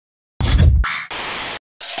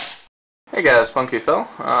Hey guys, SpunkyFL.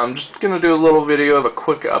 I'm just going to do a little video of a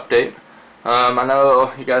quick update. I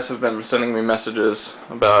know you guys have been sending me messages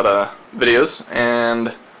about videos,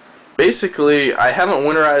 and basically I haven't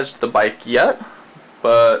winterized the bike yet,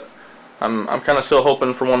 but I'm kind of still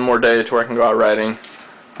hoping for one more day to where I can go out riding,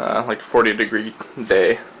 like a 40-degree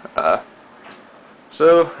day.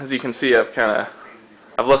 So as you can see, I've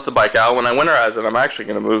left the bike out. When I winterize it, I'm actually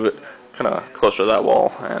going to move it kind of closer to that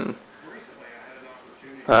wall, and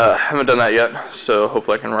haven't done that yet, so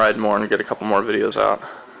hopefully I can ride more and get a couple more videos out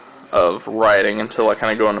of riding until I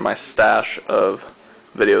kind of go into my stash of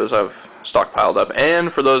videos I've stockpiled up.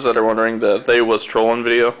 And for those that are wondering, the They Was Trolling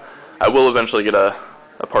video, I will eventually get a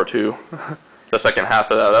part 2, the second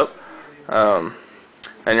half of that up.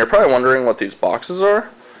 And you're probably wondering what these boxes are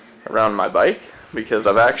around my bike, because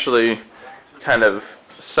I've actually kind of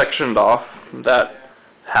sectioned off that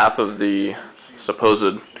half of the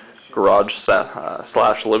supposed garage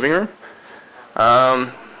slash living room, and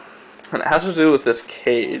it has to do with this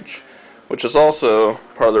cage, which is also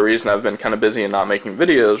part of the reason I've been kind of busy and not making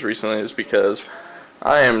videos recently, is because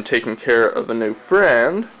I am taking care of a new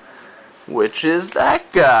friend, which is that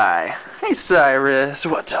guy. Hey Cyrus,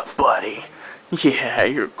 what's up, buddy? Yeah,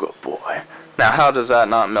 you're a good boy. Now how does that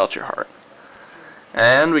not melt your heart?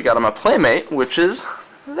 And we got him a playmate, which is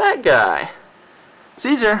that guy.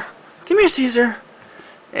 Caesar, come here, Caesar.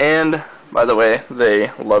 And, by the way, they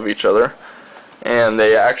love each other. And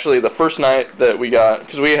they actually, the first night that we got,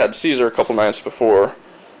 because we had Caesar a couple nights before,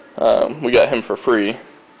 we got him for free.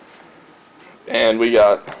 And we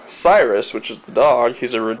got Cyrus, which is the dog.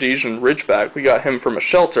 He's a Rhodesian Ridgeback. We got him from a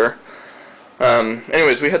shelter.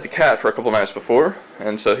 Anyways, we had the cat for a couple nights before,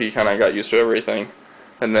 and so he kind of got used to everything.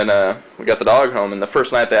 And then we got the dog home, and the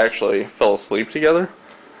first night they actually fell asleep together.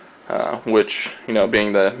 Which, you know,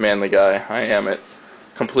 being the manly guy I am, it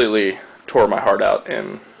completely tore my heart out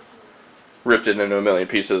and ripped it into a million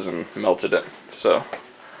pieces and melted it. So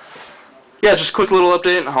yeah, just a quick little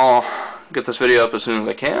update. I'll get this video up as soon as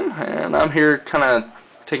I can, and I'm here kind of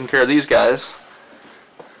taking care of these guys,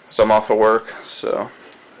 so I'm off of work. So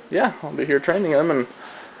yeah, I'll be here training them. And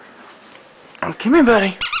oh, come here,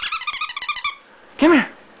 buddy, come here.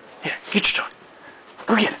 Yeah, get your toy,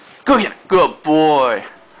 go get it, go get it. Good boy.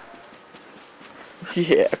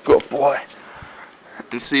 Yeah, good boy.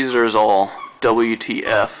 And Caesar's all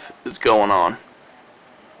WTF is going on.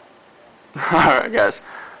 Alright guys,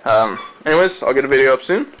 anyways, I'll get a video up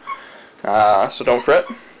soon, so don't fret.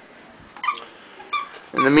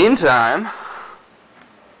 In the meantime,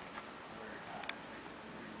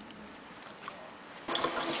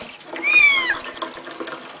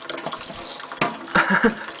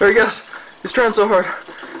 there he goes. He's trying so hard.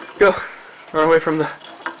 Go, run away from the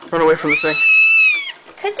sink.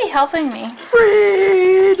 Could be helping me.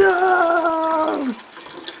 Freedom!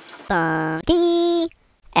 SpunkyFL.com